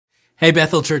Hey,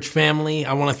 Bethel Church family.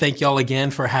 I want to thank y'all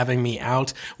again for having me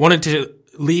out. Wanted to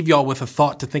leave y'all with a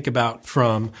thought to think about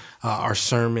from our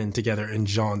sermon together in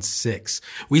John 6.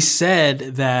 We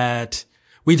said that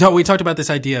we talked about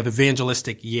this idea of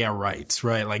evangelistic rights,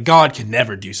 right? Like God can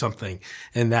never do something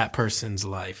in that person's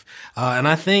life. And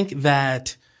I think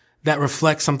that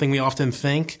reflects something we often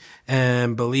think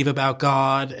and believe about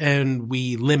God, and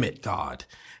we limit God.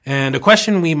 And a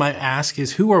question we might ask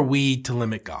is, who are we to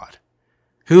limit God?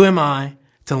 Who am I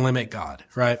to limit God,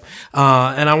 right?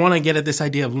 And I want to get at this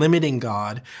idea of limiting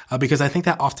God because I think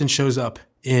that often shows up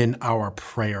in our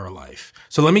prayer life.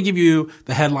 So let me give you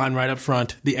the headline right up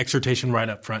front, the exhortation right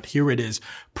up front. Here it is.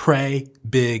 Pray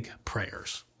big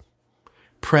prayers.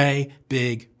 Pray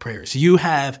big prayers. You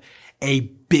have a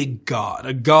big God,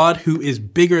 a God who is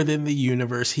bigger than the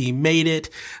universe. He made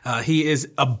it. He is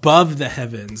above the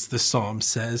heavens, the Psalm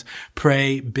says.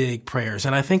 Pray big prayers.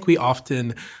 And I think we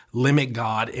often limit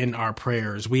God in our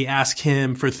prayers. We ask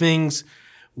him for things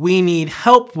we need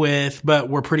help with, but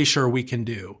we're pretty sure we can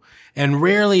do. And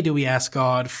rarely do we ask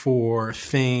God for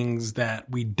things that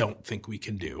we don't think we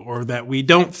can do or that we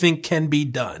don't think can be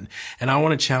done. And I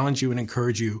want to challenge you and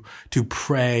encourage you to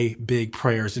pray big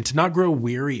prayers and to not grow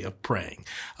weary of praying.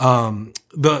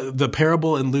 The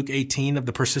parable in Luke 18 of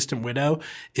the persistent widow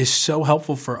is so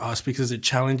helpful for us because it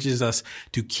challenges us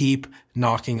to keep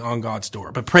knocking on God's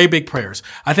door. But pray big prayers.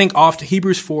 I think often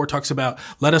Hebrews 4 talks about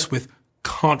let us with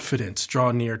confidence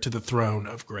draw near to the throne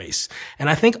of grace. And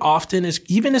I think often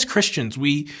even as Christians,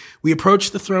 we approach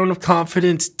the throne of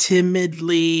confidence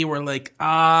timidly. We're like,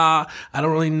 I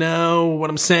don't really know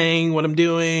what I'm saying, what I'm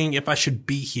doing, if I should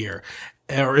be here,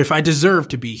 or if I deserve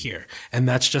to be here. And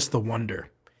that's just the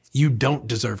wonder. You don't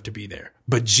deserve to be there,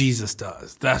 but Jesus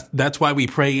does. That's why we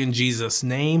pray in Jesus'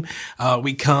 name.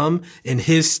 We come in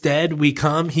his stead.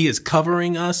 He is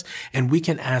covering us, and we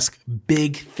can ask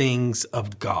big things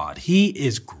of God. He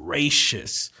is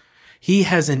gracious. He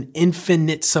has an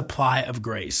infinite supply of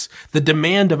grace. The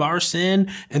demand of our sin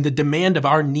and the demand of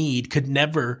our need could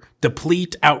never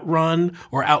deplete, outrun,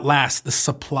 or outlast the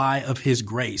supply of his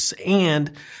grace.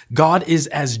 And God is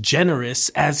as generous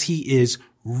as he is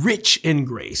rich in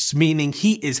grace, meaning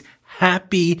he is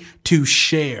happy to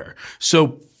share.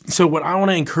 So what I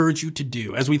want to encourage you to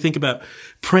do as we think about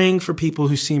praying for people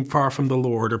who seem far from the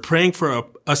Lord or praying for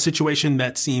a situation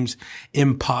that seems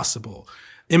impossible.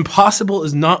 Impossible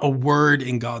is not a word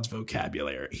in God's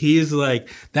vocabulary. He is like,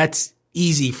 that's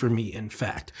easy for me, in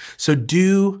fact. So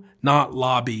do not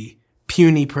lobby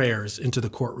puny prayers into the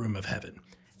courtroom of heaven.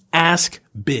 Ask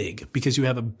big because you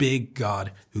have a big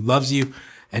God who loves you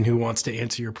and who wants to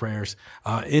answer your prayers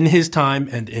in his time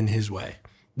and in his way,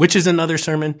 which is another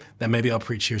sermon that maybe I'll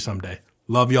preach here someday.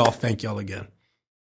 Love y'all. Thank y'all again.